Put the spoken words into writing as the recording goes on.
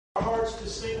hearts to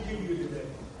sing to you today.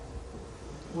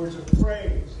 Words of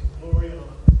praise and glory and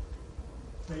honor.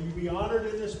 May you be honored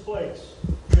in this place.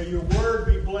 May your word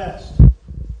be blessed.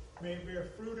 May it bear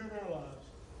fruit in our lives.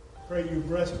 Pray you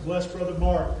bless Brother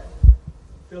Mark.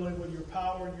 Fill him with your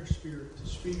power and your spirit to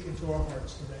speak into our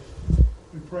hearts today.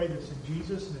 We pray this in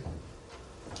Jesus' name.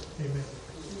 Amen.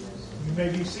 You may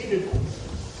be seated.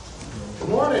 Good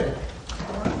morning.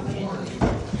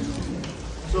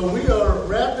 So we are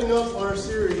wrapping up our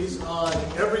series on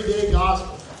everyday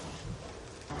gospel.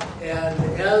 And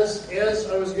as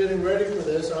I was getting ready for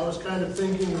this, I was kind of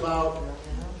thinking about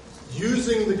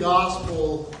using the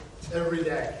gospel every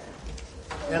day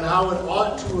and how it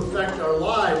ought to affect our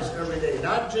lives every day.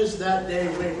 Not just that day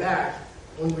way back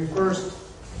when we first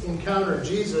encountered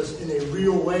Jesus in a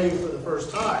real way for the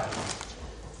first time,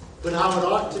 but how it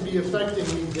ought to be affecting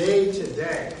me day to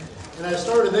day. And I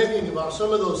started thinking about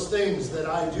some of those things that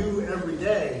I do every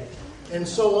day. And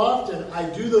so often I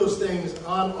do those things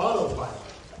on autopilot.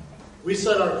 We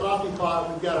set our coffee pot,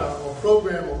 we've got a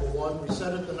programmable one, we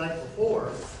set it the night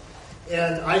before.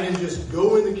 And I can just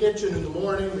go in the kitchen in the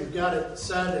morning, we've got it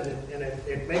set, and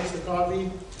it makes the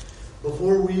coffee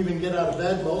before we even get out of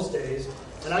bed most days.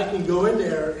 And I can go in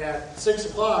there at 6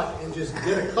 o'clock and just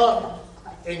get a cup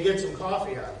and get some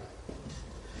coffee out of it.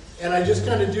 And I just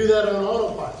kind of do that on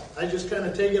autopilot. I just kind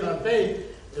of take it on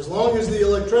faith, as long as the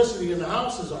electricity in the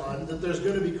house is on, that there's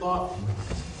going to be coffee.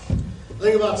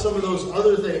 Think about some of those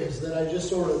other things that I just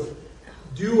sort of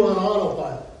do on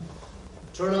autopilot.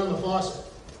 Turn on the faucet,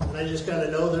 and I just kind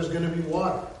of know there's going to be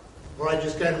water. Or I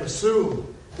just kind of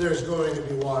assume there's going to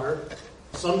be water.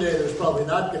 Someday there's probably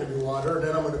not going to be water, and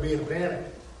then I'm going to be in a panic.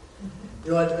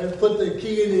 You know, I put the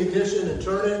key in the ignition and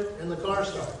turn it, and the car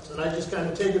starts. And I just kind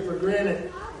of take it for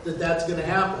granted that that's going to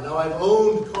happen. Now, I've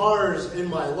owned cars in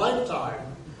my lifetime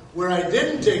where I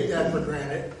didn't take that for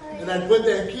granted, and I'd put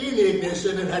that key in the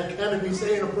ignition, and I'd kind of be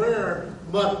saying a prayer,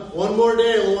 but one more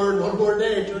day, Lord, one more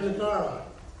day, turn the car on.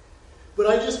 But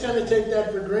I just kind of take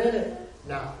that for granted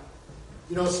now.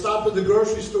 You know, stop at the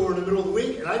grocery store in the middle of the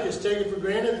week, and I just take it for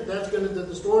granted that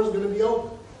the store is going to be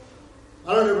open.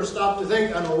 I don't ever stop to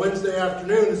think on a Wednesday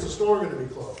afternoon, is the store going to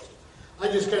be closed? I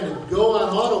just kind of go on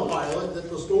autopilot that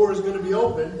the store is going to be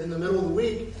open in the middle of the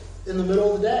week, in the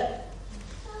middle of the day.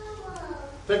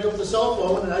 Pick up the cell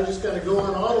phone, and I just kind of go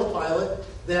on autopilot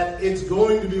that it's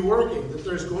going to be working, that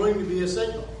there's going to be a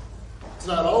signal. It's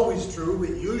not always true,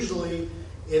 but usually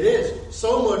it is.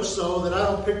 So much so that I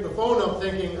don't pick the phone up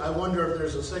thinking, I wonder if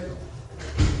there's a signal.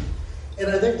 And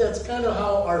I think that's kind of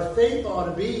how our faith ought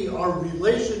to be, our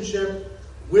relationship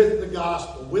with the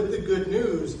gospel, with the good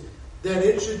news, that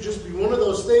it should just be one of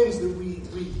those things that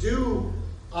we do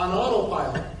on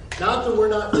autopilot. Not that we're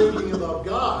not thinking about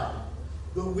God,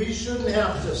 but we shouldn't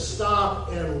have to stop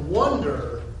and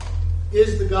wonder,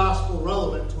 is the gospel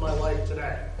relevant to my life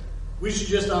today? We should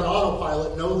just on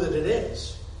autopilot know that it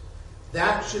is.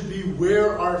 That should be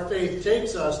where our faith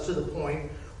takes us, to the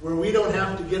point where we don't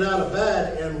have to get out of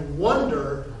bed and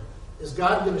wonder, is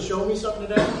God going to show me something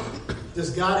today?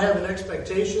 Does God have an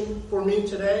expectation for me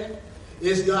today?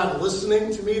 Is God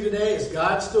listening to me today? Is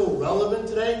God still relevant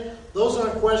today? Those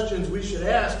aren't questions we should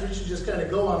ask. We should just kind of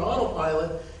go on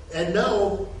autopilot and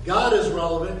know God is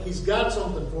relevant. He's got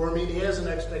something for me, and He has an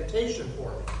expectation for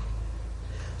me.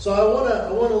 So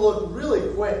I want to look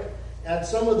really quick at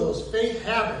some of those faith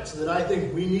habits that I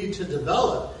think we need to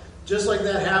develop. Just like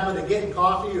that habit of getting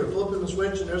coffee or flipping the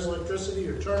switch and there's electricity,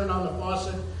 or turning on the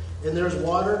faucet and there's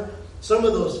water. Some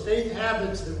of those faith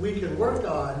habits that we can work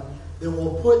on that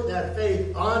will put that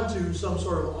faith onto some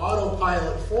sort of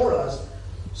autopilot for us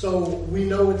so we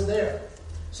know it's there.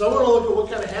 So I want to look at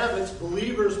what kind of habits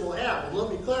believers will have. And let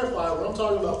me clarify, when I'm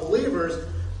talking about believers,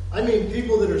 I mean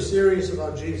people that are serious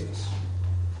about Jesus.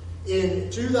 In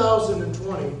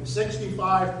 2020,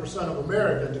 65% of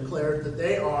America declared that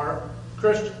they are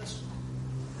Christians.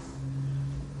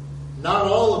 Not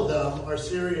all of them are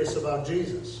serious about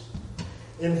Jesus.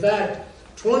 In fact,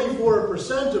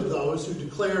 24% of those who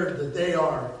declared that they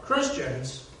are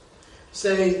Christians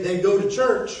say they go to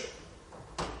church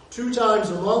 2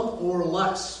 times a month or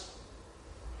less.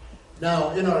 Now,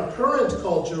 in our current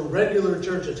culture, regular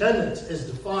church attendance is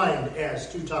defined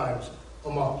as 2 times a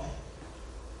month.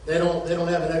 They don't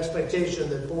have an expectation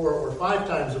that 4 or 5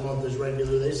 times a month is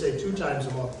regular. They say 2 times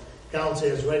a month counts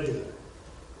as regular.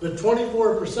 But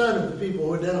 24% of the people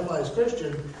who identify as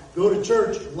Christian go to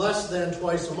church less than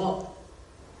twice a month.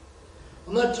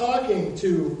 I'm not talking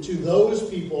to those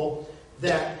people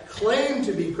that claim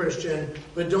to be Christian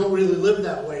but don't really live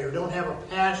that way or don't have a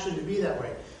passion to be that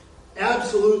way.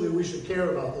 Absolutely, we should care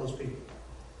about those people.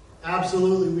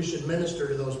 Absolutely, we should minister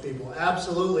to those people.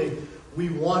 Absolutely, we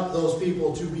want those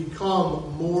people to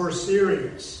become more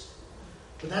serious.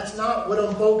 But that's not what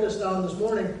I'm focused on this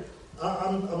morning.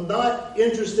 I'm not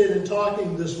interested in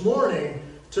talking this morning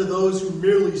to those who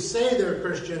merely say they're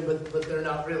Christian, but they're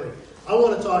not really. I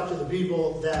want to talk to the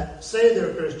people that say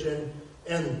they're Christian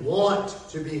and want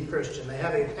to be Christian. They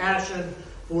have a passion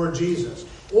for Jesus.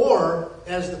 Or,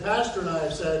 as the pastor and I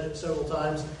have said several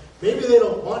times, maybe they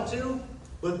don't want to,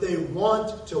 but they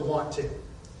want to want to.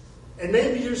 And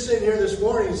maybe you're sitting here this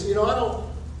morning and say, I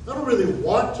don't really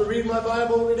want to read my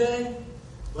Bible every day,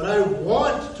 but I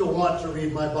want to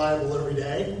read my Bible every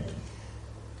day.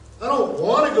 I don't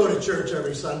want to go to church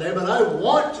every Sunday, but I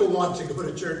want to go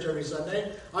to church every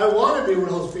Sunday. I want to be one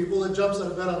of those people that jumps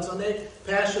out of bed on Sunday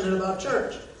passionate about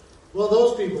church. Well,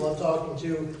 those people I'm talking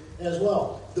to as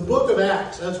well. The book of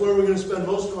Acts, that's where we're going to spend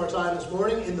most of our time this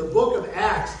morning. And the book of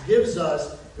Acts gives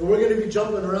us, and we're going to be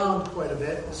jumping around quite a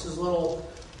bit. This is a little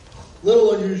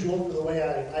unusual for the way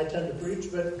I tend to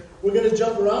preach, but we're going to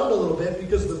jump around a little bit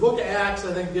because the book of Acts,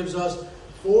 I think, gives us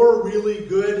 4 really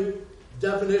good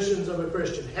definitions of a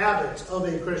Christian, habits of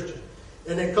a Christian.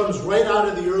 And it comes right out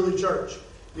of the early church.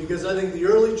 Because I think the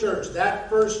early church, that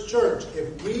first church,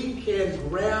 if we can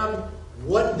grab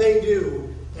what they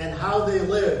do and how they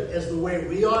live as the way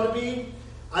we ought to be,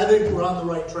 I think we're on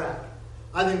the right track.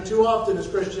 I think too often as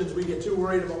Christians we get too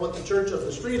worried about what the church up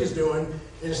the street is doing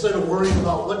instead of worrying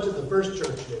about what did the first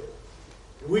church do.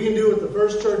 If we can do what the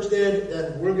first church did,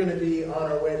 then we're going to be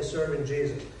on our way to serving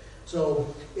Jesus.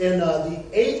 So in the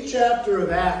 8th chapter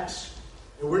of Acts,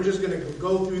 and we're just going to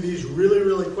go through these really,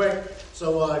 really quick.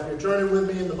 So if you're turning with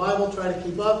me in the Bible, try to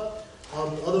keep up.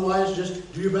 Otherwise,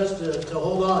 just do your best to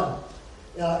hold on.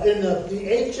 In the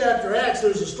 8th chapter of Acts,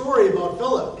 there's a story about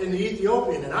Philip in the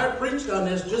Ethiopian. And I preached on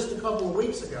this just a couple of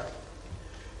weeks ago.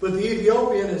 But the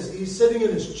Ethiopian, he's sitting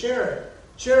in his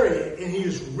chariot, and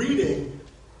he's reading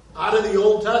out of the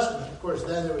Old Testament. Of course,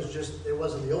 then it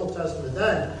wasn't the Old Testament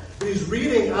then. But he's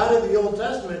reading out of the Old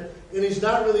Testament, and he's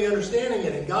not really understanding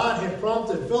it. And God had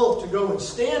prompted Philip to go and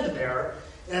stand there.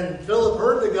 And Philip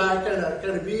heard the guy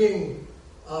kind of being,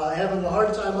 having a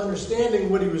hard time understanding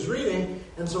what he was reading.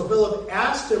 And so Philip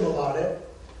asked him about it.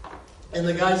 And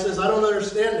the guy says, I don't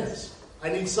understand this. I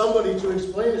need somebody to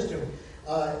explain this to me.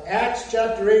 Acts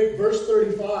chapter 8, verse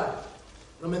 35.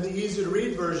 I'm in the easy to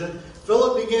read version.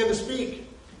 Philip began to speak.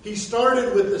 He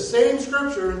started with the same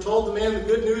scripture and told the man the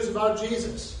good news about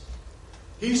Jesus.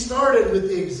 He started with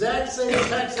the exact same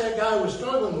text that guy was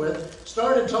struggling with,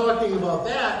 started talking about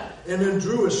that, and then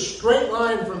drew a straight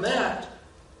line from that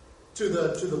to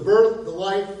the birth, the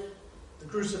life, the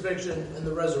crucifixion, and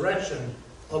the resurrection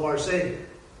of our Savior.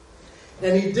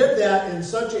 And he did that in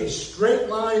such a straight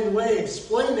line way,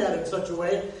 explained that in such a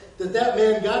way, that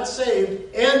man got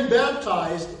saved and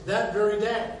baptized that very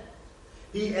day.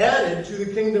 He added to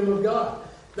the kingdom of God.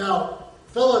 Now,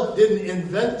 Philip didn't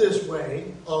invent this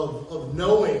way of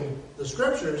knowing the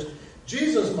Scriptures.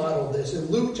 Jesus modeled this. In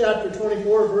Luke chapter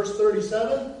 24, verse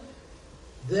 37,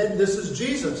 then this is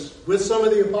Jesus with some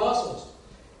of the apostles.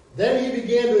 Then he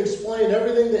began to explain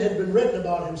everything that had been written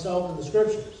about himself in the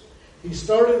Scriptures. He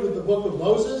started with the book of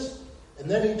Moses, and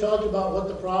then he talked about what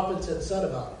the prophets had said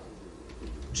about it.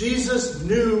 Jesus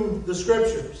knew the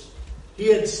Scriptures. He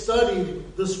had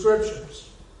studied the Scriptures.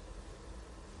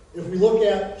 If we look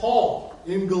at Paul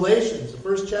in Galatians, the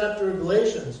first chapter of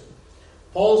Galatians,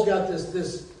 Paul's got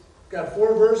got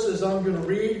 4 verses I'm going to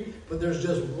read, but there's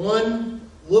just one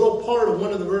little part of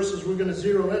one of the verses we're going to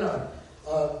zero in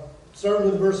on.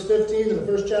 Starting with verse 15 in the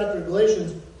first chapter of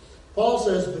Galatians, Paul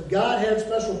says, but God had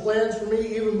special plans for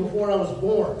me even before I was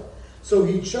born. So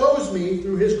he chose me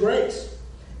through his grace.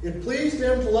 It pleased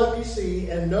him to let me see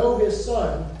and know his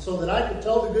Son, so that I could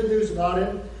tell the good news about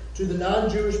him to the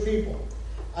non-Jewish people.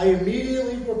 I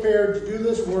immediately prepared to do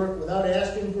this work without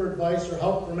asking for advice or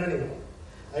help from anyone.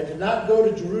 I did not go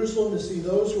to Jerusalem to see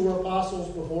those who were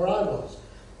apostles before I was.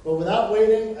 But without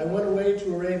waiting, I went away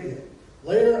to Arabia.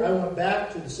 Later, I went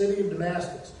back to the city of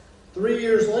Damascus. 3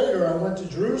 years later, I went to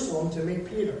Jerusalem to meet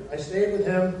Peter. I stayed with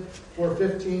him for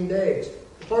 15 days.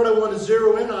 The part I want to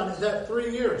zero in on is that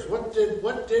 3 years. What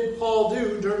did Paul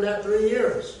do during that 3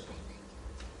 years?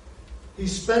 He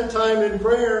spent time in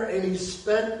prayer and he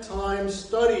spent time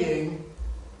studying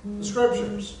the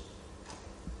Scriptures.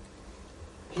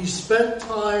 He spent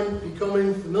time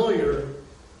becoming familiar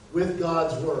with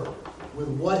God's Word, with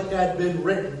what had been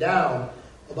written down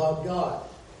about God.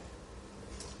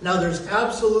 Now, there's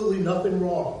absolutely nothing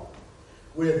wrong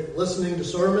with listening to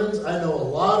sermons. I know a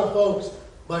lot of folks,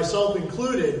 myself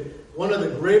included, one of the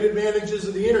great advantages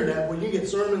of the internet, when you get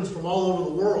sermons from all over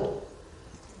the world.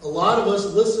 A lot of us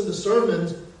listen to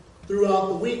sermons throughout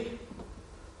the week.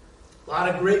 A lot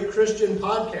of great Christian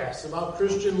podcasts about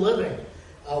Christian living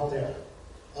out there.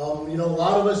 A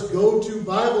lot of us go to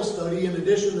Bible study in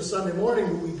addition to Sunday morning,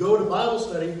 but we go to Bible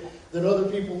study that other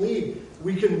people lead.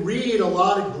 We can read a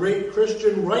lot of great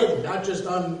Christian writing, not just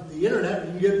on the internet.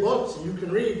 You can get books and you can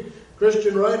read.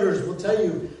 Christian writers will tell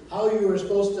you how you are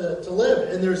supposed to live.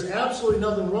 And there's absolutely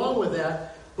nothing wrong with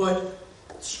that, but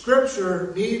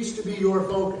Scripture needs to be your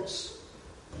focus.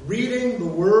 Reading the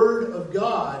Word of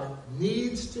God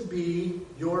needs to be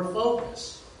your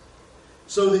focus,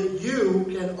 so that you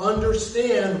can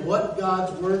understand what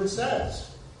God's Word says.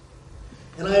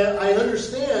 And I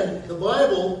understand the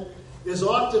Bible is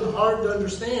often hard to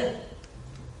understand,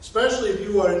 especially if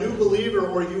you are a new believer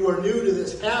or you are new to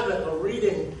this habit of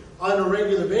reading on a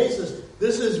regular basis.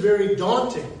 This is very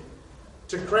daunting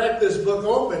to crack this book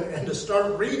open and to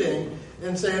start reading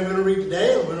and say, I'm going to read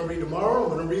today, I'm going to read tomorrow, I'm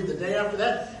going to read the day after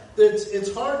that.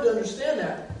 It's hard to understand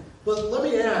that. But let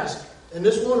me ask, and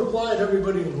this won't apply to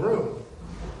everybody in the room,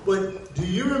 but do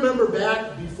you remember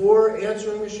back before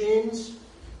answering machines,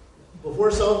 before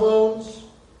cell phones,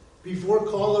 before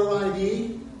caller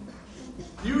ID?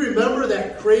 Do you remember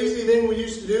that crazy thing we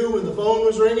used to do when the phone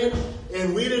was ringing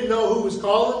and we didn't know who was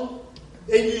calling?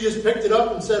 And you just picked it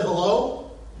up and said hello?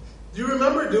 Do you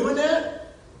remember doing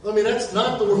that? I mean, that's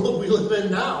not the world we live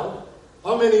in now.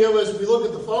 How many of us, we look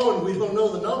at the phone and we don't know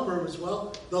the number as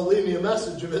well? They'll leave me a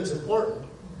message if it's important.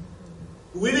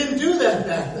 We didn't do that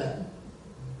back then.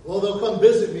 Well, they'll come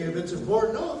visit me if it's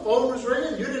important. No, the phone was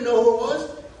ringing. You didn't know who it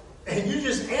was. And you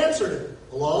just answered it.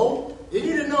 Hello? And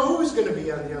you didn't know who was going to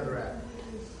be on the other end.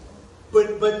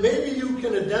 But maybe you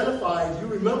can identify, you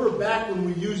remember back when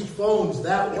we used phones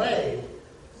that way,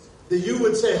 that you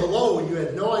would say hello and you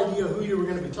had no idea who you were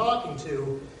going to be talking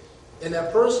to. And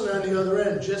that person on the other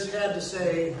end just had to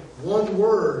say one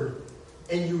word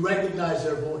and you recognized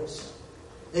their voice.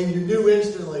 And you knew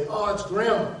instantly, oh, it's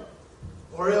Grandma.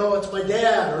 Or, oh, it's my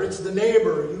dad, or it's the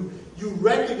neighbor. You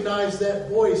recognize that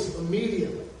voice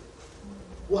immediately.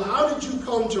 Well, how did you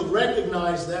come to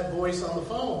recognize that voice on the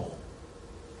phone?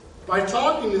 By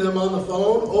talking to them on the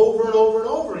phone over and over and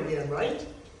over again, right?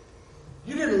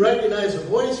 You didn't recognize a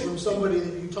voice from somebody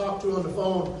that you talked to on the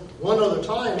phone one other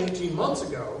time 18 months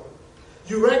ago.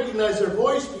 You recognize their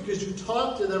voice because you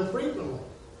talk to them frequently.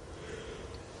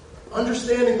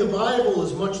 Understanding the Bible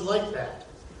is much like that.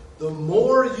 The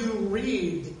more you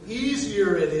read, the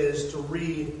easier it is to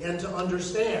read and to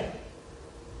understand.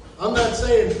 I'm not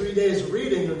saying 3 days of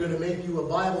reading are going to make you a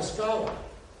Bible scholar.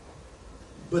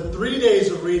 But 3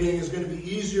 days of reading is going to be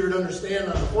easier to understand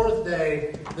on the fourth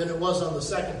day than it was on the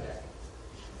second day.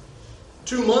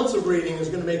 2 months of reading is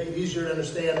going to make it easier to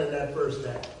understand than that first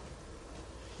day.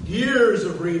 Years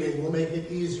of reading will make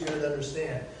it easier to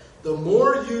understand. The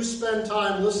more you spend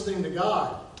time listening to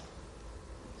God,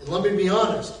 and let me be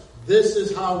honest, this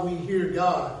is how we hear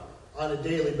God on a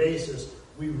daily basis.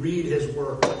 We read His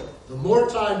Word. The more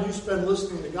time you spend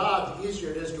listening to God, the easier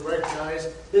it is to recognize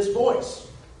His voice.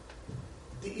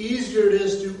 The easier it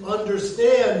is to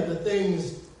understand the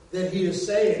things that He is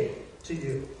saying to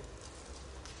you.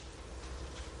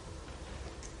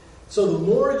 So the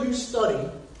more you study,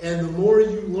 and the more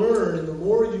you learn, and the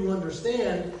more you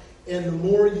understand, and the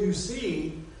more you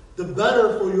see, the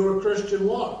better for your Christian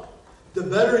walk. The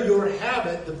better your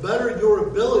habit, the better your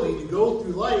ability to go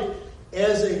through life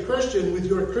as a Christian with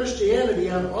your Christianity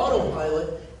on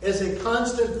autopilot as a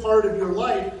constant part of your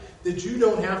life that you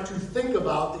don't have to think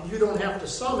about, that you don't have to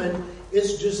summon.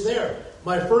 It's just there.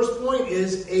 My first point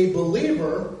is a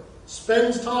believer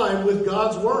spends time with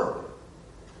God's Word.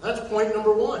 That's point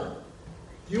number one.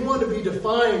 If you want to be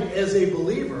defined as a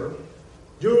believer,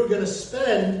 you're going to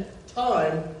spend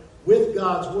time with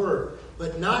God's Word.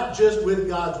 But not just with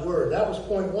God's Word. That was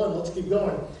point one. Let's keep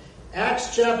going.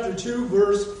 Acts chapter 2,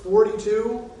 verse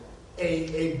 42.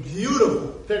 A beautiful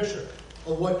picture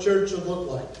of what church should look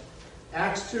like.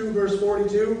 Acts 2, verse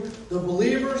 42. The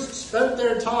believers spent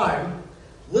their time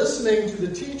listening to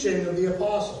the teaching of the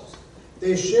apostles.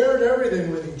 They shared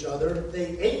everything with each other.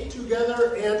 They ate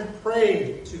together and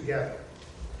prayed together.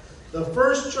 The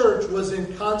first church was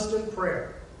in constant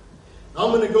prayer.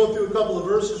 I'm going to go through a couple of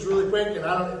verses really quick,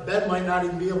 and Ben might not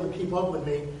even be able to keep up with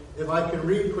me if I can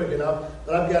read quick enough,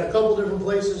 but I've got a couple different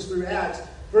places through Acts.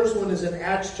 First one is in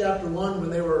Acts chapter 1 when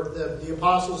the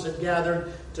apostles had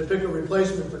gathered to pick a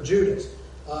replacement for Judas.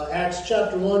 Acts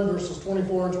chapter 1, verses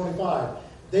 24 and 25.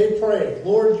 They prayed,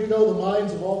 Lord, you know the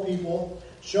minds of all people.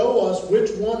 Show us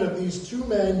which one of these two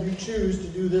men you choose to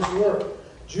do this work.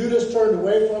 Judas turned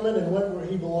away from it and went where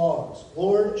he belongs.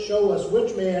 Lord, show us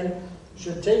which man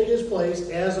should take his place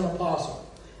as an apostle.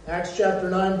 Acts chapter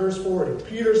 9, verse 40.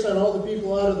 Peter sent all the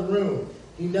people out of the room.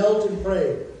 He knelt and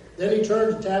prayed. Then he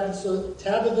turned to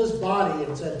Tabitha's body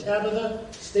and said, "Tabitha,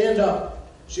 stand up."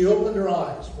 She opened her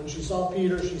eyes. When she saw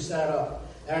Peter, she sat up.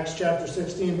 Acts chapter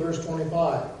 16, verse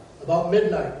 25. About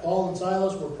midnight, Paul and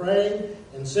Silas were praying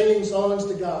and singing songs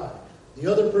to God.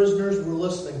 The other prisoners were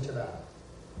listening to them.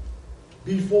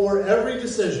 Before every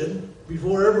decision,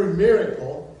 before every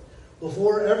miracle,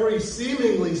 before every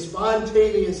seemingly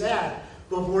spontaneous act,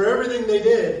 before everything they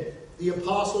did, the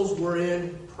apostles were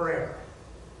in prayer.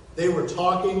 They were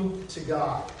talking to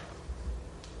God.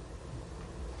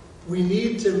 We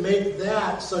need to make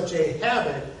that such a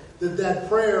habit that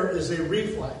prayer is a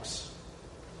reflex.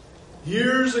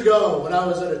 Years ago, when I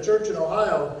was at a church in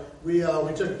Ohio, we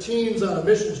took teens on a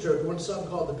mission trip. We went to something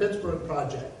called the Pittsburgh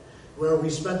Project, where we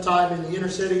spent time in the inner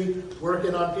city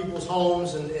working on people's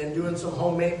homes and doing some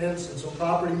home maintenance and some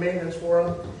property maintenance for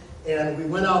them. And we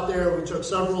went out there,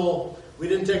 we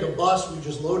didn't take a bus, we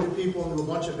just loaded people into a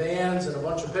bunch of vans and a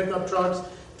bunch of pickup trucks,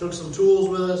 took some tools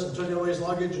with us and took everybody's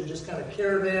luggage and just kind of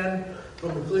caravan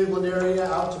from the Cleveland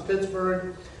area out to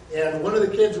Pittsburgh. And one of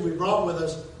the kids that we brought with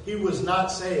us, he was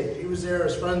not saved. He was there,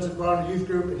 his friends had brought a youth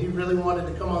group, and he really wanted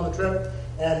to come on the trip.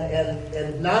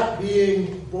 And not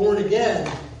being born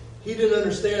again, he didn't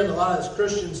understand a lot of this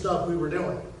Christian stuff we were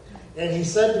doing. And he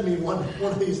said to me one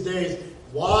of these days,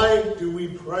 "Why do we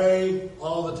pray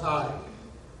all the time?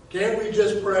 Can't we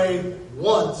just pray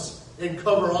once and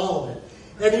cover all of it?"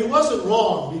 And he wasn't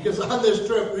wrong, because on this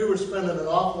trip we were spending an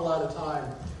awful lot of time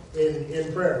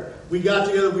in prayer. We got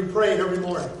together, we prayed every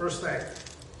morning, first thing.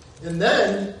 And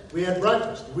then we had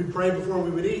breakfast. We'd pray before we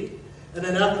would eat. And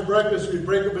then after breakfast, we'd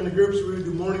break up into groups, we would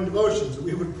do morning devotions, and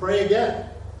we would pray again.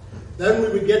 Then we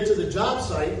would get to the job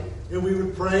site, and we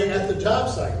would pray at the job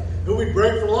site. Then we'd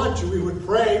break for lunch, and we would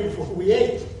pray before we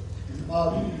ate.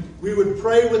 We would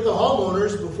pray with the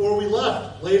homeowners before we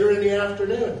left, later in the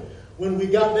afternoon. When we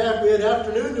got back, we had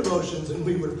afternoon devotions, and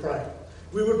we would pray.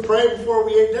 We would pray before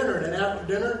we ate dinner, and then after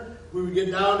dinner, we would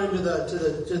get down into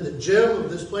the gym of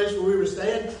this place where we were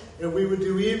staying, and we would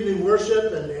do evening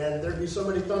worship, and there'd be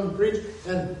somebody come and preach,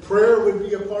 and prayer would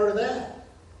be a part of that.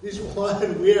 He said, "Why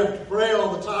do we have to pray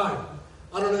all the time?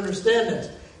 I don't understand this."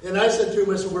 And I said to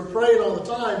him, I said, "We're praying all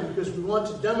the time because we want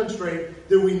to demonstrate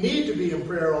that we need to be in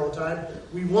prayer all the time.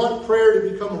 We want prayer to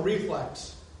become a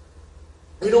reflex.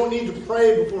 We don't need to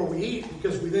pray before we eat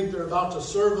because we think they're about to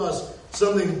serve us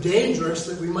something dangerous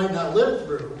that we might not live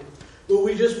through. But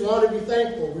we just want to be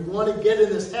thankful. We want to get in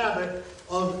this habit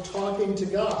of talking to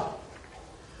God."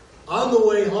 On the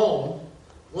way home,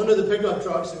 one of the pickup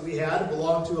trucks that we had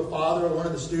belonged to a father of one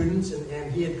of the students,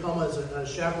 and he had come as a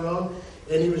chaperone,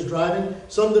 and he was driving.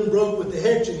 Something broke with the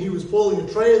hitch, and he was pulling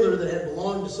a trailer that had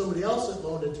belonged to somebody else that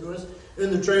loaned it to us,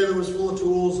 and the trailer was full of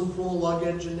tools and full of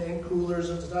luggage and coolers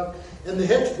and stuff, and the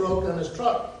hitch broke on his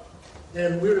truck.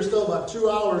 And we were still about 2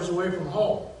 hours away from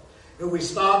home. And we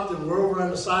stopped, and we're over on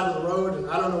the side of the road, and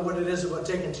I don't know what it is about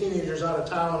taking teenagers out of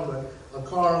town, but a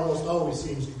car almost always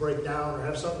seems to break down or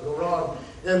have something go wrong.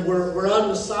 And we're on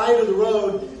the side of the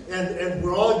road, and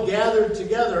we're all gathered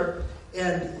together,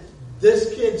 and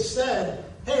this kid said,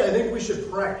 "Hey, I think we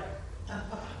should pray."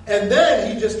 And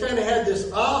then he just kind of had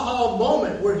this aha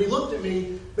moment where he looked at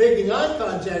me, making eye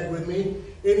contact with me,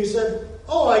 and he said,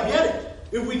 "Oh, I get it.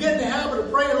 If we get in the habit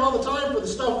of praying all the time for the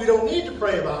stuff we don't need to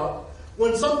pray about,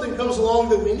 when something comes along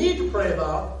that we need to pray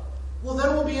about, well,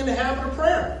 then we'll be in the habit of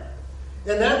prayer."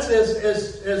 And that's,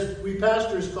 as we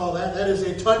pastors call that is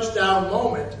a touchdown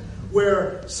moment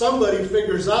where somebody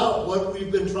figures out what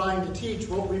we've been trying to teach,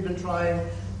 what we've been trying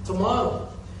to model.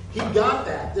 He got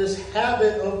that, this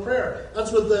habit of prayer.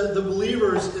 That's what the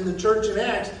believers in the church in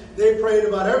Acts, they prayed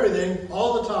about everything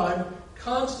all the time,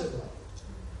 constantly.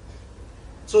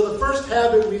 So the first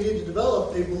habit we need to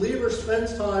develop, a believer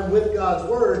spends time with God's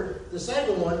Word. The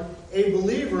second one, a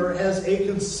believer has a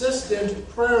consistent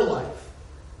prayer life.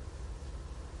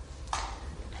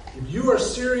 If you are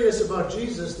serious about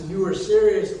Jesus, then you are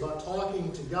serious about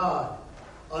talking to God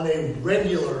on a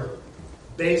regular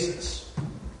basis.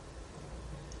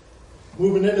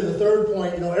 Moving into the third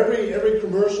point, every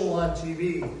commercial on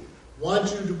TV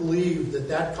wants you to believe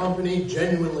that company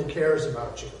genuinely cares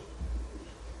about you.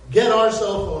 Get our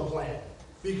cell phone plan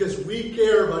because we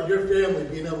care about your family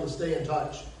being able to stay in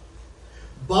touch.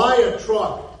 Buy a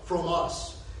truck from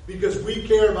us because we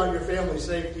care about your family's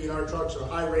safety and our trucks are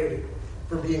high rated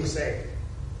for being safe.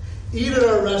 Eat at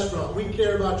our restaurant. We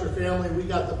care about your family. We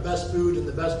got the best food and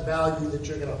the best value that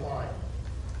you're going to find.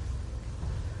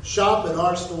 Shop at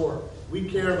our store. We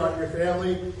care about your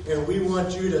family, and we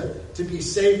want you to be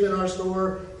safe in our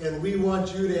store, and we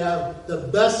want you to have the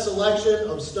best selection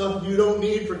of stuff you don't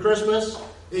need for Christmas,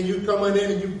 and you come on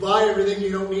in and you buy everything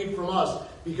you don't need from us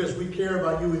because we care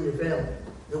about you and your family.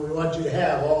 that we want you to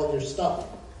have, all of your stuff.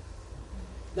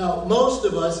 Now, most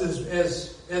of us,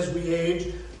 as we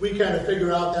age, we kind of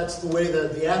figure out that's the way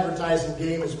that the advertising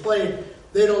game is played.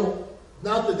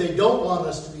 Not that they don't want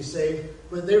us to be saved,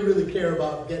 but they really care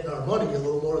about getting our money a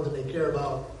little more than they care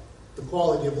about the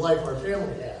quality of life our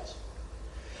family has.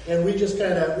 And we just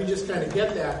kind of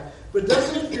get that. But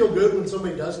doesn't it feel good when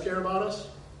somebody does care about us?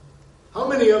 How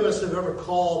many of us have ever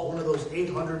called one of those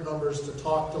 800 numbers to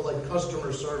talk to like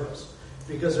customer service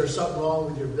because there's something wrong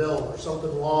with your bill or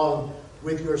something wrong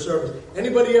with your service?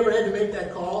 Anybody ever had to make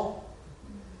that call?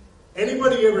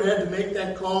 Anybody ever had to make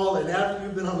that call and after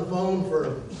you've been on the phone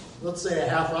for, let's say, a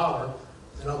half hour,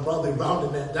 and I'm probably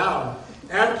rounding that down,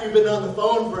 after you've been on the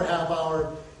phone for a half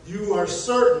hour, you are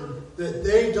certain that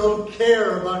they don't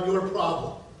care about your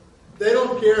problem. They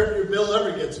don't care if your bill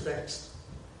ever gets fixed.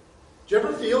 Do you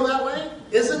ever feel that way?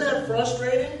 Isn't that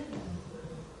frustrating?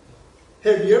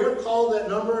 Have you ever called that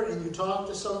number and you talk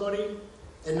to somebody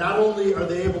and not only are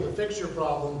they able to fix your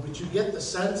problem, but you get the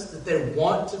sense that they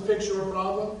want to fix your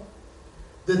problem?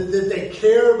 That they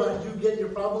care about you getting your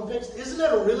problem fixed? Isn't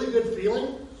that a really good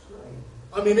feeling?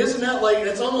 I mean, isn't that like,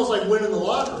 it's almost like winning the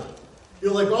lottery.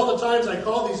 You're like, all the times I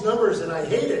call these numbers and I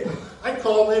hate it. I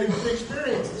call them and good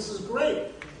experience. This is great.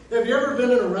 Have you ever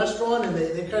been in a restaurant and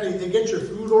they get your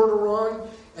food order wrong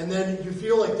and then you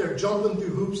feel like they're jumping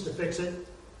through hoops to fix it?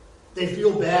 They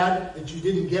feel bad that you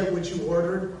didn't get what you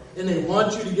ordered and they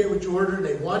want you to get what you ordered and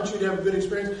they want you to have a good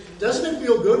experience. Doesn't it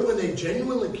feel good when they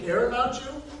genuinely care about you?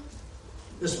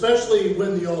 Especially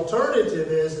when the alternative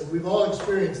is, and we've all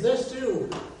experienced this too,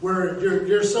 where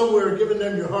you're somewhere giving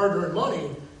them your hard-earned money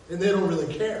and they don't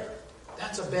really care.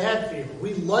 That's a bad feeling.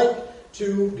 We like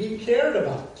to be cared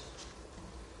about.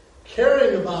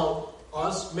 Caring about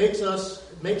us makes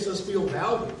us feel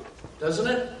valued, doesn't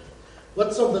it?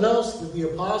 What's something else that the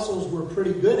apostles were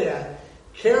pretty good at?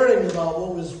 Caring about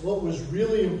what was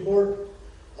really important.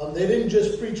 They didn't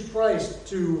just preach Christ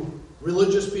to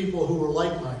religious people who were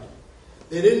like-minded.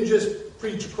 They didn't just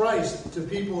preach Christ to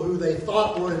people who they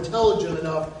thought were intelligent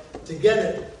enough to get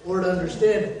it or to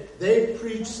understand it. They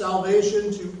preached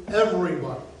salvation to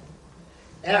everybody.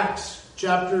 Acts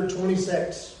chapter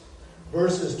 26.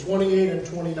 Verses 28 and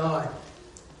 29.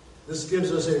 This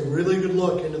gives us a really good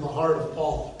look into the heart of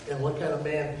Paul and what kind of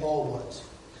man Paul was.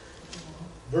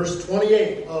 Verse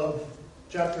 28 of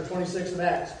chapter 26 of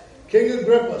Acts. King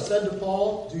Agrippa said to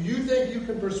Paul, "Do you think you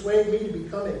can persuade me to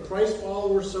become a Christ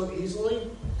follower so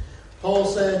easily?" Paul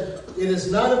said, "It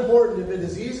is not important if it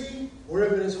is easy or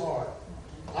if it is hard.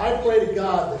 I pray to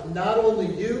God that not only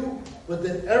you, but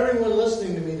that everyone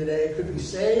listening to me today could be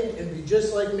saved and be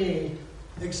just like me,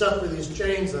 except for these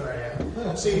chains that I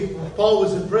have." See, Paul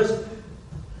was in prison.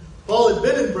 Paul had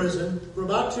been in prison for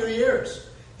about 2 years.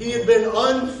 He had been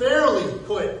unfairly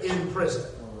put in prison.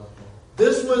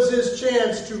 This was his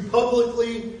chance to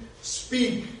publicly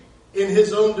speak in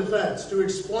his own defense, to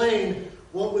explain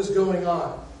what was going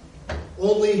on.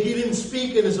 Only he didn't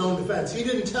speak in his own defense. He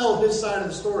didn't tell his side of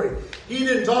the story. He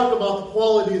didn't talk about the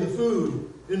quality of the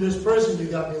food in this prison you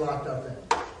got me locked up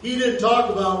in. He didn't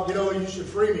talk about, you should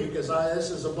free me because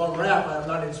this is a bum rap. I'm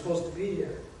not even supposed to be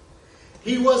here.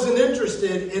 He wasn't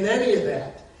interested in any of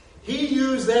that. He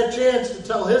used that chance to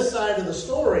tell his side of the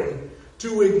story,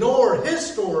 to ignore his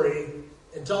story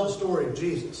and tell the story of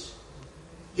Jesus.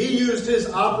 He used his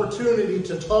opportunity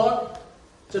to talk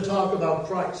about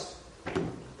Christ.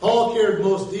 Paul cared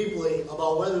most deeply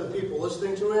about whether the people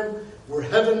listening to him were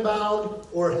heaven-bound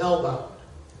or hell-bound.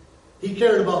 He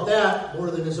cared about that more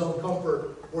than his own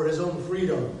comfort or his own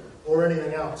freedom or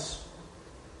anything else.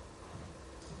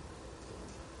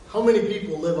 How many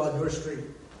people live on your street?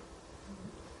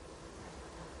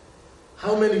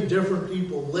 How many different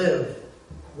people live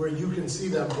where you can see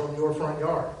them from your front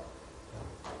yard?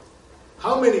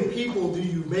 How many people do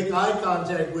you make eye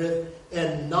contact with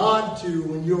and nod to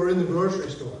when you're in the grocery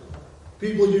store?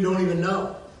 People you don't even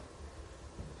know.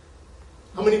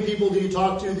 How many people do you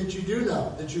talk to that you do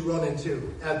know, that you run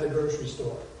into at the grocery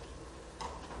store?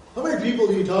 How many people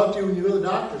do you talk to when you go to the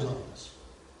doctor's office?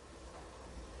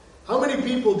 How many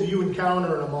people do you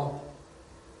encounter in a month?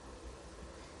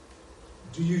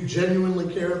 Do you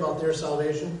genuinely care about their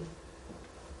salvation?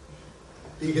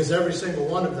 Because every single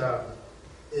one of them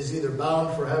is either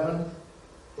bound for heaven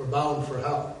or bound for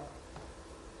hell.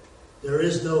 There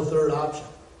is no third option.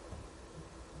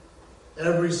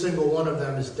 Every single one of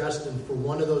them is destined for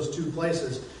one of those two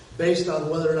places based on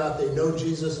whether or not they know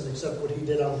Jesus and accept what he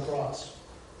did on the cross.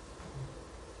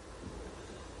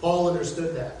 Paul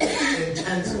understood that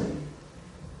intensely.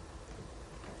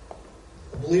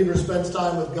 A believer spends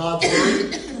time with God's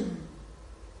Word.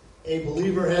 A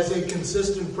believer has a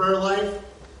consistent prayer life.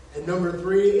 And number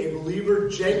 3, a believer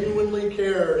genuinely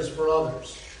cares for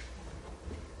others.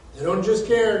 They don't just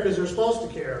care because they're supposed to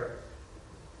care.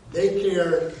 They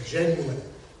care genuinely.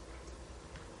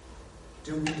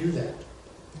 Do we do that?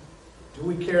 Do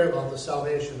we care about the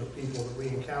salvation of people that we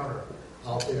encounter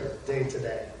out there day to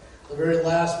day? The very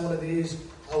last one of these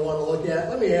I want to look at.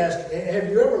 Let me ask, have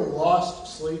you ever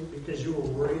lost sleep because you were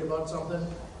worried about something?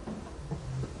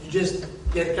 You just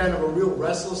get kind of a real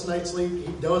restless night's sleep. You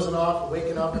keep dozing off and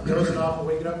waking up and dozing off and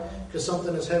waking up because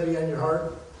something is heavy on your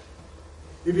heart.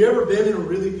 Have you ever been in a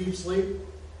really deep sleep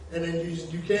and then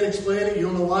you can't explain it, you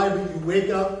don't know why, but you wake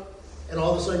up and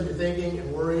all of a sudden you're thinking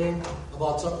and worrying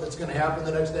about something that's going to happen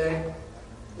the next day,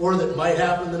 or that might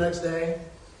happen the next day,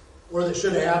 or that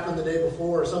should have happened the day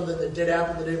before, or something that did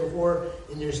happen the day before,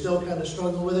 and you're still kind of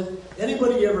struggling with it?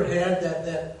 Anybody ever had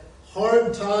that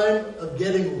hard time of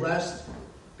getting rest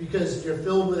because you're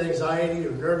filled with anxiety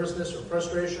or nervousness or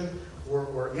frustration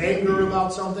or anger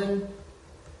about something?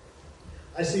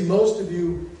 I see most of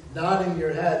you nodding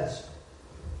your heads.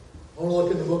 I want to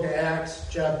look in the book of Acts,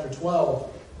 chapter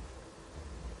 12,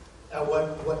 at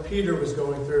what Peter was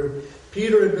going through.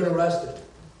 Peter had been arrested.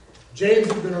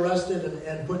 James had been arrested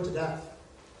and put to death.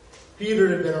 Peter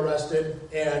had been arrested,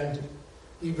 and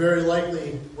he very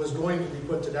likely was going to be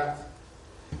put to death.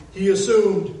 He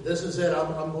assumed, this is it,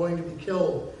 I'm going to be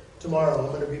killed tomorrow. I'm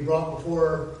going to be brought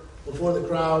before the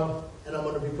crowd, and I'm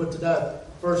going to be put to death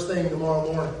first thing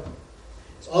tomorrow morning.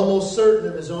 It's almost certain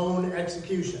of his own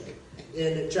execution.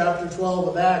 In chapter 12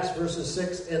 of Acts, verses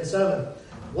 6 and 7.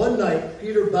 One night,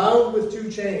 Peter, bound with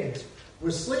 2 chains,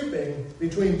 was sleeping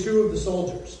between 2 of the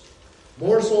soldiers.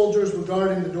 More soldiers were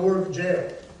guarding the door of the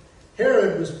jail.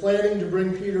 Herod was planning to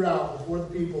bring Peter out before the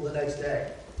people the next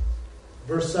day.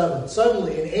 Verse 7.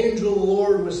 Suddenly, an angel of the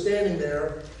Lord was standing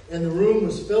there, and the room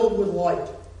was filled with light.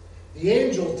 The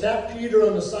angel tapped Peter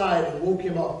on the side and woke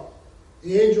him up.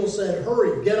 The angel said,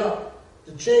 "Hurry, get up."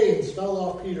 The chains fell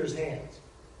off Peter's hands.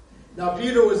 Now,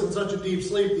 Peter was in such a deep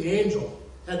sleep, the angel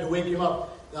had to wake him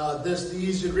up. The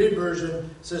easy to read version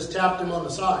says tapped him on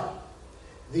the side.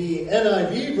 The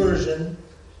NIV version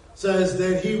says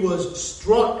that he was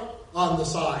struck on the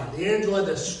side. The angel had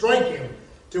to strike him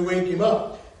to wake him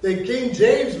up. The King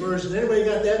James version, anybody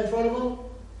got that in front of them?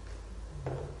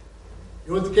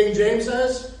 You know what the King James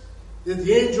says? That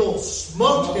the angel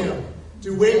smote him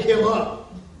to wake him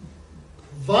up.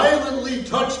 Violently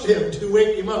touched him to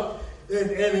wake him up. And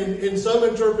in some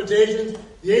interpretations,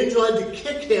 the angel had to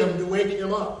kick him to wake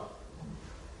him up.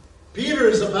 Peter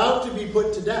is about to be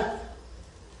put to death.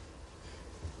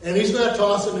 And he's not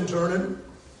tossing and turning.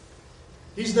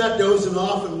 He's not dozing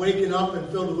off and waking up and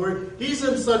filled with worry. He's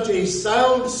in such a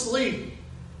sound sleep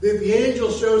that the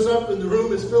angel shows up and the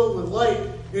room is filled with light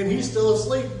and he's still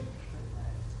asleep.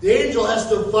 The angel has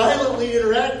to violently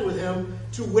interact with him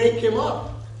to wake him up.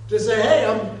 To say, "Hey,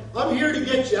 I'm here to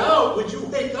get you out. Would you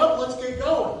wake up? Let's get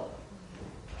going."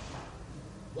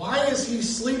 Why is he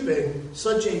sleeping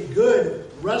such a good,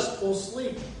 restful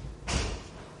sleep?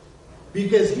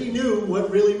 Because he knew what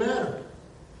really mattered.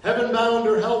 Heaven-bound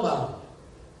or hell-bound.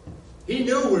 He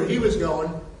knew where he was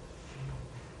going.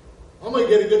 I'm going to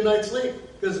get a good night's sleep.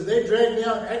 Because if they drag me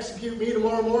out and execute me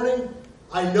tomorrow morning,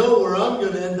 I know where I'm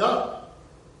going to end up.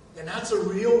 And that's a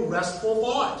real restful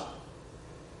thought.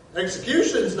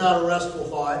 Execution is not a restful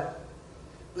thought,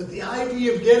 but the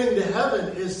idea of getting to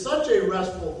heaven is such a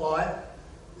restful thought,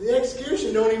 the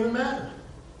execution don't even matter.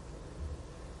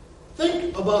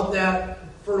 Think about that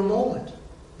for a moment.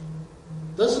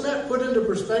 Doesn't that put into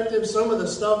perspective some of the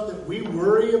stuff that we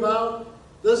worry about?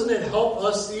 Doesn't it help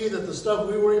us see that the stuff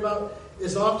we worry about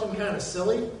is often kind of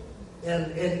silly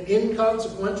and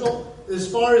inconsequential as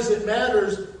far as it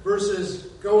matters versus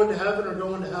going to heaven or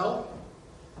going to hell?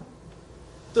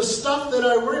 The stuff that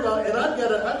I worry about, and I've got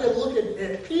to look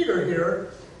at Peter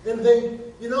here and think,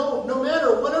 no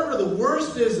matter whatever the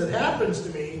worst is that happens to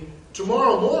me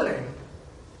tomorrow morning,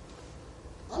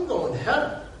 I'm going to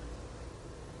heaven.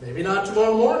 Maybe not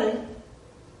tomorrow morning,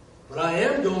 but I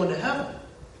am going to heaven.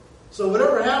 So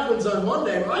whatever happens on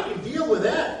Monday, I can deal with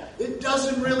that. It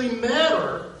doesn't really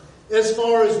matter as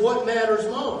far as what matters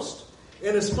most.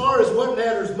 And as far as what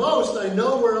matters most, I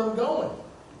know where I'm going.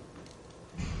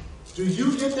 Do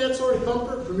you get that sort of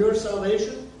comfort from your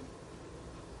salvation?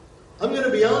 I'm going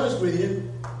to be honest with you.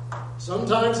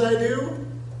 Sometimes I do,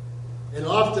 and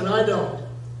often I don't.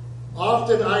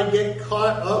 Often I get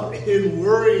caught up in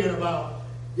worrying about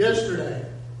yesterday,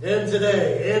 and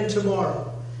today, and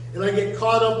tomorrow. And I get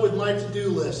caught up with my to-do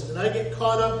list, and I get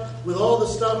caught up with all the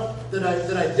stuff that I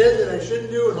did that I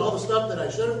shouldn't do, and all the stuff that I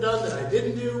should have done that I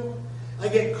didn't do. I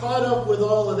get caught up with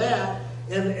all of that,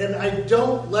 And I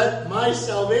don't let my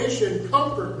salvation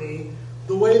comfort me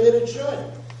the way that it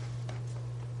should.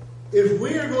 If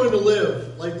we are going to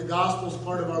live like the gospel is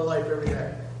part of our life every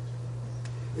day,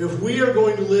 if we are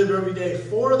going to live every day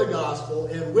for the gospel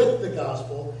and with the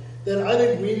gospel, then I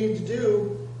think we need to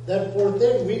do that fourth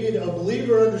thing. We need a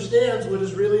believer understands what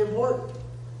is really important.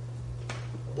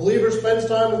 A believer spends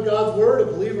time with God's Word.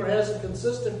 A believer has a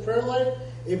consistent prayer life.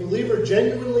 A believer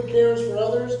genuinely cares for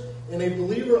others. And a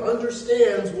believer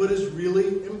understands what is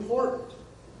really important.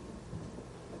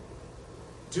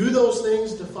 Do those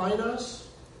things define us?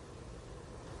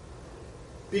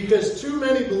 Because too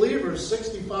many believers,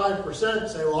 65%,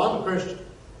 say, well, I'm a Christian.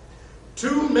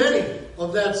 Too many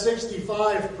of that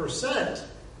 65%,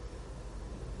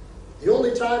 the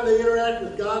only time they interact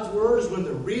with God's Word is when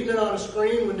they're reading it on a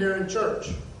screen when they're in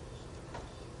church.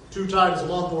 2 times a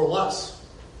month or less.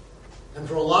 And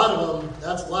for a lot of them,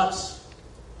 that's less.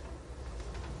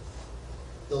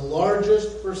 The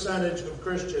largest percentage of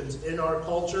Christians in our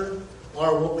culture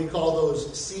are what we call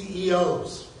those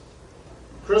CEOs.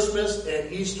 Christmas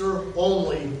and Easter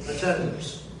only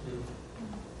attenders.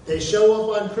 They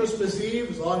show up on Christmas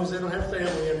Eve as long as they don't have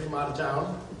family in from out of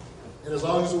town. And as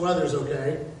long as the weather's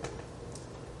okay.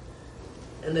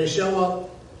 And they show up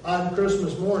on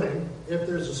Christmas morning, if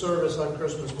there's a service on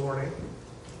Christmas morning.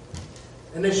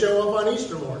 And they show up on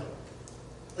Easter morning.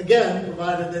 Again,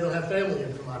 provided they don't have family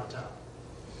in from out of town.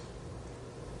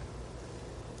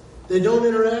 They don't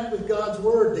interact with God's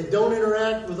Word. They don't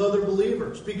interact with other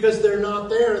believers because they're not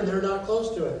there and they're not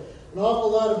close to it. An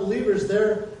awful lot of believers,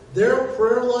 their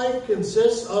prayer life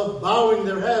consists of bowing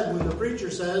their head when the preacher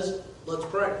says, let's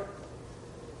pray.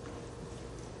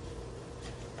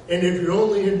 And if you're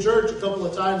only in church a couple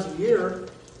of times a year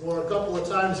or a couple of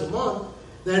times a month,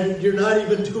 then you're not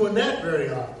even doing that very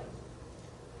often.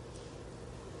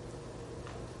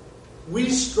 We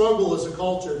struggle as a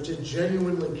culture to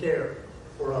genuinely care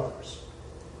for others.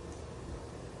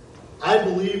 I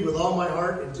believe with all my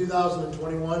heart in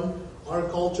 2021, our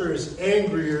culture is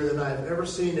angrier than I've ever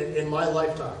seen it in my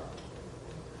lifetime.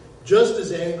 Just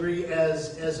as angry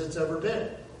as it's ever been.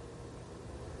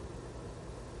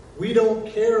 We don't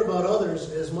care about others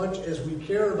as much as we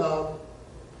care about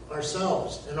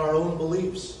ourselves and our own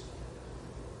beliefs.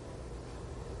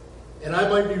 And I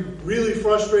might be really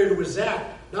frustrated with Zach,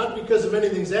 not because of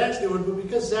anything Zach's doing, but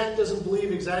because Zach doesn't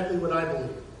believe exactly what I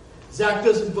believe. Zach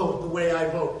doesn't vote the way I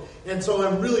vote. And so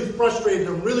I'm really frustrated,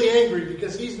 I'm really angry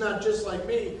because he's not just like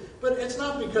me. But it's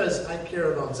not because I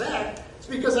care about Zach. It's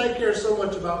because I care so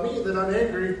much about me that I'm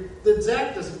angry that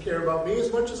Zach doesn't care about me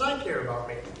as much as I care about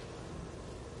me.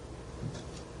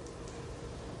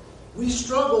 We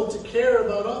struggle to care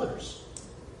about others.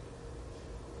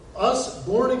 Us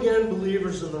born-again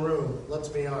believers in the room, let's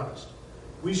be honest,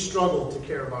 we struggle to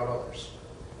care about others.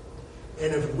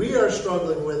 And if we are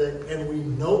struggling with it and we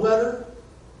know better,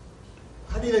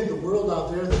 how do you think the world out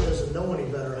there that doesn't know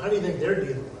any better, how do you think they're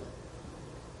dealing with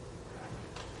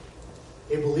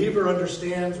it? A believer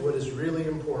understands what is really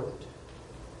important.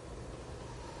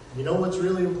 You know what's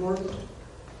really important?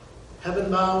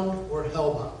 Heaven-bound or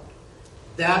hell-bound.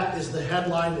 That is the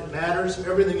headline that matters.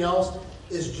 Everything else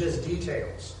is just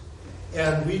details.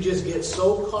 And we just get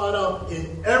so caught up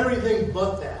in everything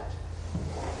but that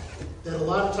a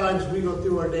lot of times we go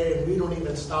through our day and we don't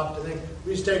even stop to think.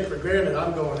 We just take for granted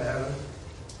I'm going to heaven.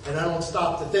 And I don't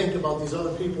stop to think about these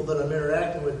other people that I'm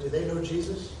interacting with. Do they know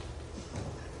Jesus?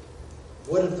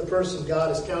 What if the person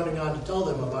God is counting on to tell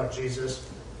them about Jesus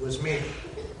was me?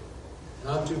 And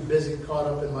I'm too busy caught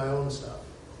up in my own stuff.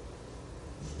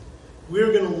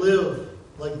 We're going to live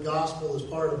like gospel is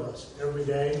part of us every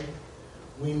day.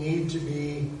 We need to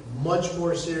be much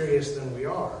more serious than we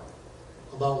are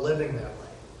about living that way.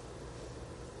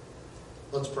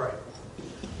 Let's pray.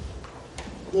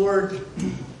 Lord,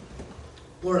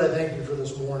 I thank you for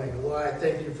this morning. Lord, I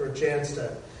thank you for a chance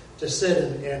to sit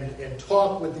and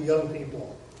talk with the young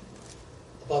people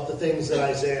about the things that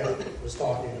Isaiah was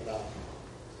talking about.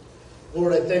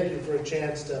 Lord, I thank you for a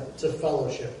chance to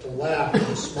fellowship, to laugh, and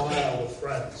to smile with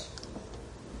friends.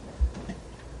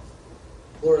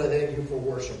 Lord, I thank you for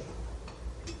worship.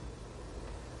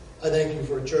 I thank you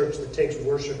for a church that takes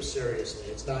worship seriously.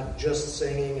 It's not just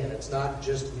singing and it's not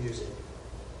just music.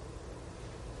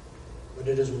 But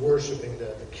it is worshiping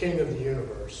the King of the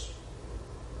universe.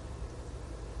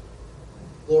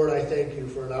 Lord, I thank you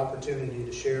for an opportunity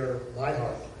to share my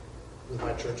heart with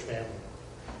my church family.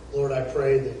 Lord, I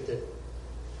pray that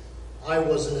I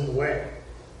wasn't in the way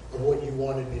of what you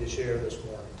wanted me to share this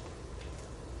morning.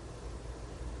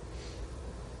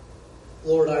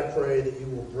 Lord, I pray that you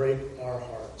will break our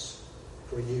hearts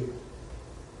for you.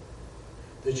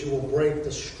 that you will break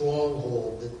the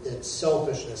stronghold that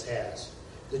selfishness has,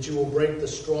 that you will break the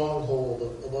stronghold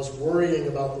of us worrying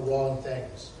about the wrong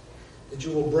things, that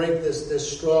you will break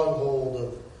this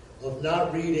stronghold of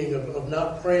not reading, of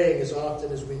not praying as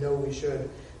often as we know we should,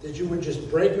 that you would just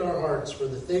break our hearts for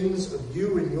the things of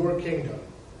you and your kingdom,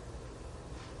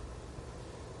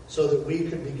 so that we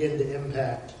could begin to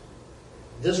impact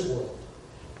this world,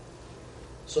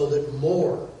 so that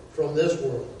more from this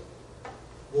world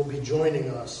will be joining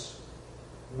us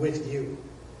with you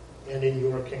and in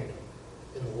your kingdom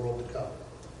in the world to come.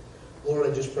 Lord,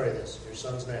 I just pray this in your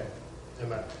Son's name.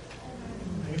 Amen.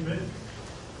 Amen.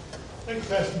 Thanks,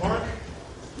 Pastor Mark.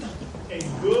 A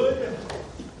good,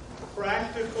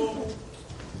 practical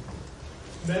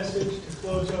message to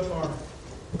close up our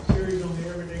series on the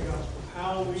Everyday Gospel.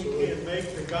 How we can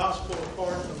make the gospel a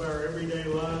part of our everyday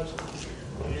lives.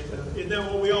 And isn't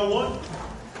that what we all want?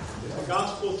 The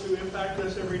gospel to impact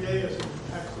us every day as it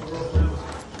impacts the world around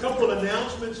us. A couple of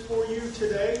announcements for you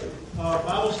today.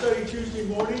 Bible study Tuesday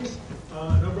morning.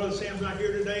 I know Brother Sam's not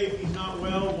here today. If he's not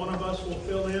well, one of us will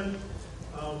fill in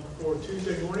for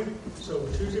Tuesday morning. So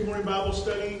Tuesday morning Bible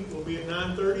study will be at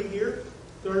 9:30 here.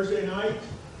 Thursday night,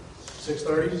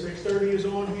 6:30. 6:30 is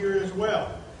on here as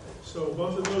well. So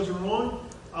both of those are on.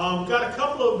 Got a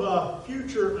couple of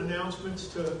future announcements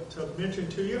to mention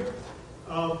to you.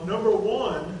 Number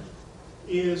one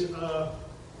is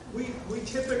we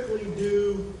typically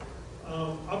do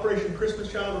Operation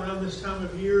Christmas Child around this time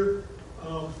of year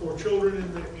for children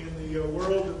in the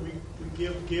world. And we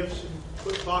give gifts and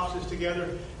put boxes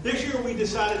together. This year we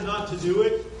decided not to do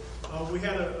it. We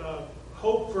had a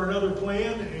hope for another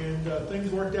plan, and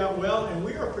things worked out well. And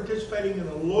we are participating in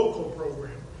a local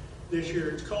program this year.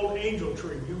 It's called Angel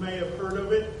Tree. You may have heard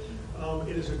of it.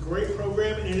 It is a great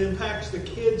program, and it impacts the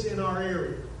kids in our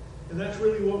area. And that's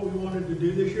really what we wanted to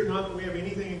do this year. Not that we have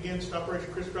anything against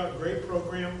Operation Christmas Child. Great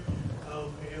program,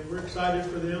 and we're excited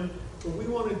for them. But we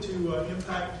wanted to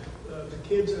impact the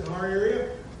kids in our area.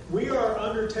 We are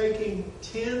undertaking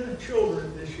 10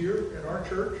 children this year at our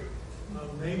church.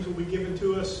 Names will be given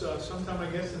to us sometime, I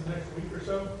guess, in the next week or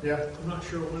so. Yeah. I'm not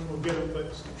sure when we'll get them,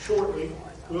 but shortly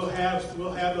we'll have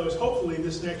those. Hopefully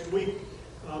this next week,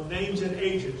 names and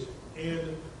ages.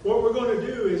 And what we're going to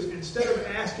do is, instead of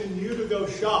asking you to go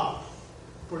shop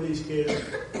for these kids,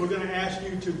 we're going to ask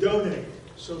you to donate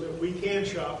so that we can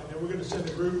shop. And then we're going to send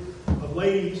a group of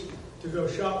ladies to go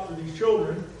shop for these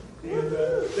children. And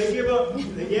they give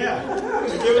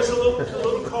us a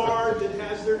little card that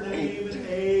has their name and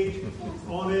age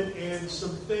on it and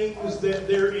some things that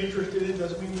they're interested in.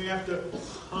 Doesn't mean we have to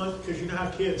hunt, because you know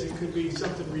how kids, it could be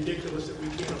something ridiculous that we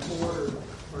can't afford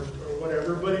or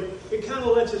whatever. But it kind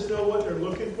of lets us know what they're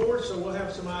looking for, so we'll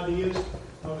have some ideas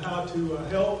of how to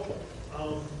help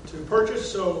to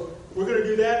purchase. So we're going to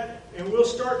do that, and we'll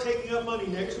start taking up money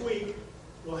next week.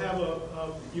 We'll have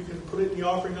you can put it in the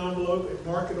offering envelope and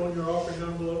mark it on your offering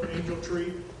envelope, Angel Tree,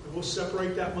 and we'll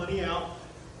separate that money out.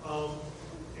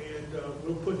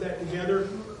 We'll put that together,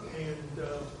 and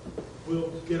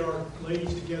we'll get our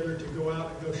ladies together to go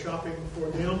out and go shopping for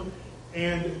them.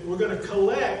 And we're going to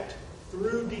collect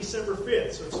through December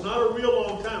 5th. So it's not a real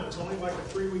long time. It's only like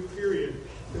a 3-week period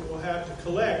that we'll have to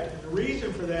collect. And the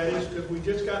reason for that is because we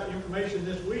just got the information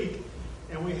this week,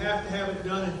 and we have to have it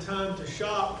done in time to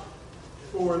shop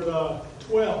for the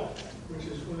 12th, which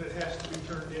is when it has to be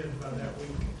turned in by that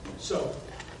week. So,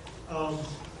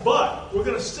 but we're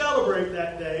going to celebrate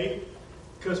that day,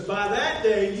 because by that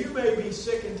day you may be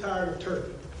sick and tired of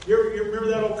turkey. You remember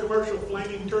that old commercial,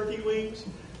 Flaming Turkey Wings?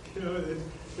 You know,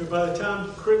 that by the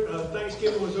time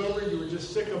Thanksgiving was over, you were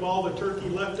just sick of all the turkey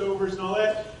leftovers and all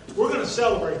that. We're going to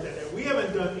celebrate that day. We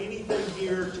haven't done anything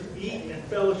here to eat and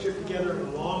fellowship together in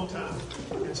a long time.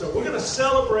 And so we're going to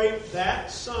celebrate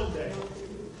that Sunday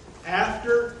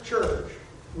after church.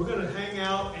 We're going to hang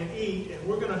out and eat, and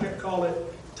we're going to call it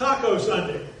Taco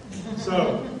Sunday.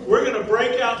 So we're going to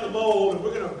break out the mold, and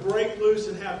we're going to break loose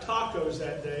and have tacos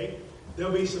that day.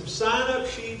 There'll be some sign-up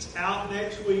sheets out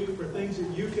next week for things that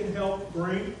you can help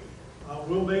bring.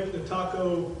 We'll make the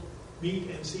taco meat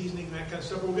and seasoning, that kind of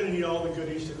stuff. We're going to need all the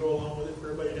goodies to go along with it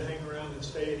for everybody to hang around and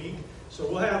stay and eat. So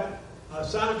we'll have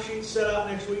sign-up sheets set out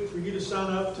next week for you to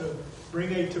sign up to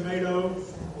bring a tomato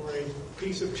or a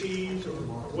piece of cheese or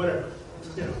whatever.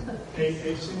 You know,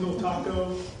 a single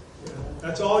taco. You know,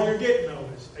 that's all you're getting, though,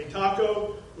 is a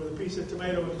taco with a piece of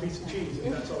tomato and a piece of cheese,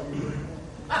 and that's all you're bringing.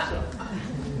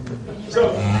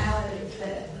 So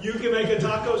you can make a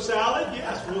taco salad.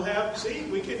 Yes, we'll have. See,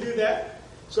 we can do that.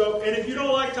 So, and if you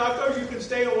don't like tacos, you can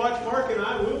stay and watch Mark and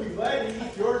I. We'll be glad to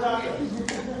eat your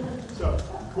tacos. So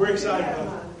we're excited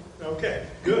about it. Okay,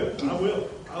 good. I will.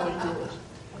 I'll eat yours.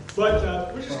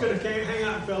 But we're just going to hang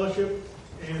out in fellowship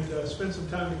and spend some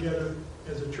time together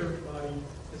as a church body,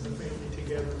 as a family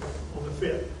together on the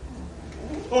 5th.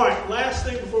 All right, last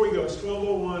thing before we go. It's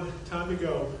 12:01, time to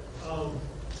go.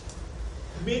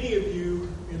 Many of you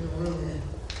in the room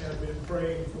have been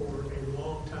praying for a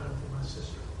long time for my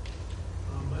sister.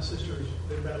 My sister's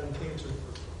been battling cancer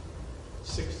for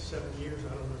 6 to 7 years.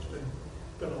 I don't know.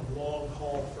 It's been a long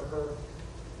haul for her.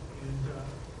 And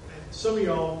some of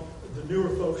y'all, the newer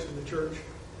folks in the church,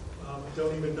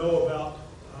 don't even know about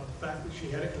the fact that she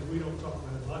had it because we don't talk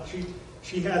about it a lot.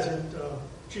 She hasn't.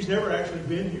 She's never actually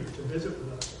been here to visit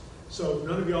with us, so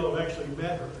none of y'all have actually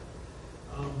met her.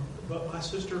 But my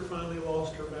sister finally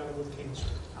lost her battle with cancer.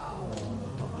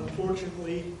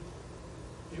 Unfortunately,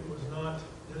 it was not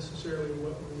necessarily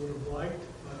what we would have liked,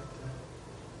 but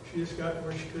she just got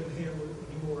where she couldn't handle it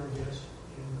anymore, I guess.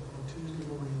 And on Tuesday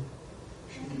morning,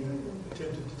 she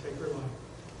attempted to take her life.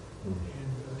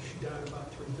 And she died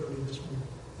about 3:30 this morning.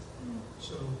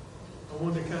 So I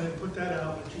wanted to kind of put that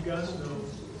out, let you guys know.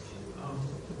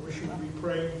 I wish you would be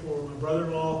praying for my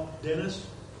brother-in-law, Dennis,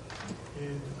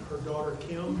 and her daughter,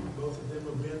 Kim. Both of them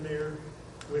have been there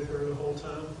with her the whole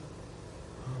time.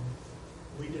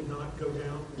 We did not go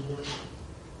down.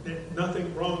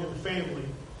 Nothing wrong in the family,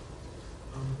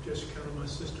 just kind of my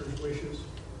sister's wishes.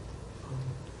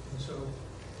 And so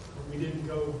we didn't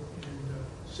go and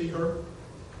see her,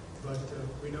 but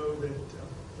we know that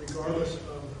regardless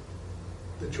of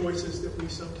the choices that we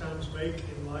sometimes make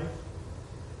in life,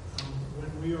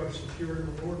 when we are secure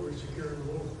in the Lord, we're secure in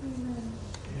the Lord. Amen.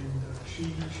 And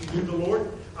she knew the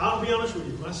Lord. I'll be honest with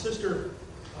you, my sister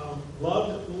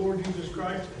loved the Lord Jesus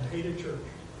Christ and hated church.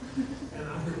 And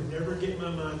I could never get my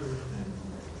mind around that.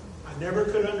 I never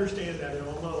could understand that in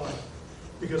all my life.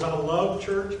 Because I love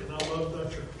church and I love the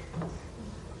church.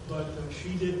 But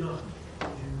she did not.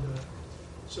 And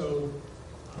so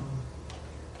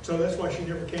that's why she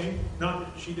never came. Not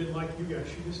that she didn't like you guys.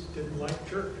 She just didn't like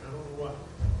church. I don't know why.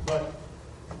 But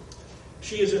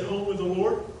she is at home with the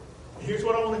Lord. And here's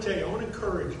what I want to tell you. I want to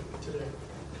encourage you today.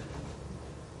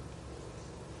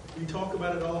 We talk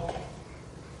about it often.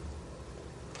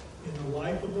 In the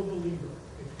life of a believer,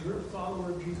 if you're a follower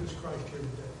of Jesus Christ here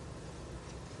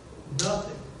today,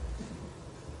 nothing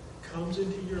comes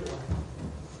into your life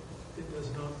that does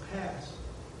not pass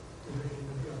to the hand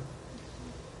of God.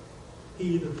 He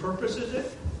either purposes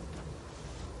it,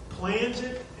 plans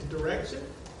it, and directs it,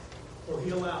 or He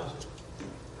allows it.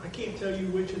 I can't tell you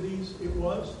which of these it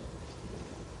was.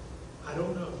 I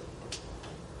don't know.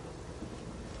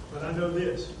 But I know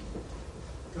this.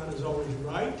 God is always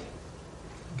right.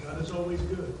 God is always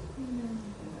good.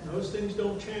 Those things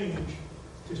don't change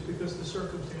just because the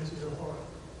circumstances are hard.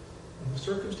 When the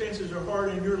circumstances are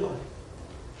hard in your life,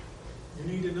 you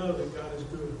need to know that God is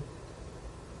good.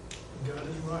 And God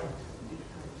is right.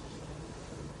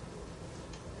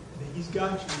 And that He's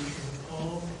got you in the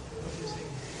palm of His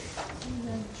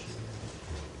hand.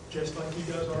 Just like He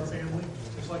does our family,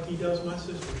 just like He does my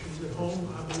sister. She's at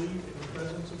home, I believe, in the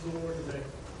presence of the Lord today.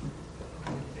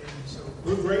 And so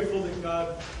we're grateful that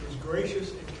God is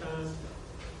gracious and kind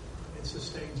and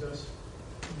sustains us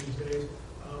in these days.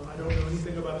 I don't know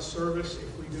anything about a service.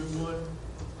 If we do one,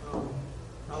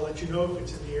 I'll let you know if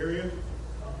it's in the area.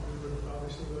 We would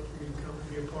obviously love for you to come and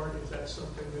be a part if that's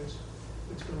something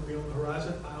that's going to be on the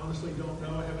horizon. I honestly don't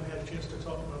know. I haven't had a chance to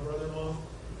talk to my brother-in-law.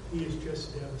 He is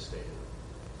just devastated.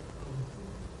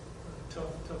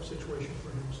 Tough situation for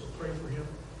him. So pray for him.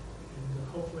 And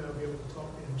hopefully I'll be able to talk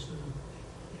to him soon.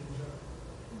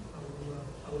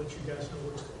 I'll let you guys know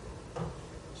what's going on.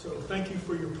 So thank you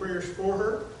for your prayers for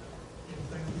her, and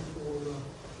thank you for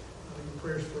your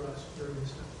prayers for us during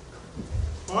this time.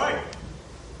 All right.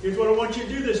 Here's what I want you to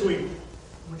do this week.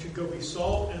 I want you to go be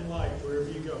salt and light wherever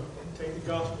you go. And take the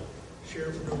gospel. Share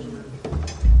it with those around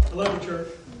you. I love you, church.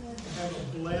 Have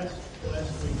a blessed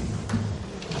week.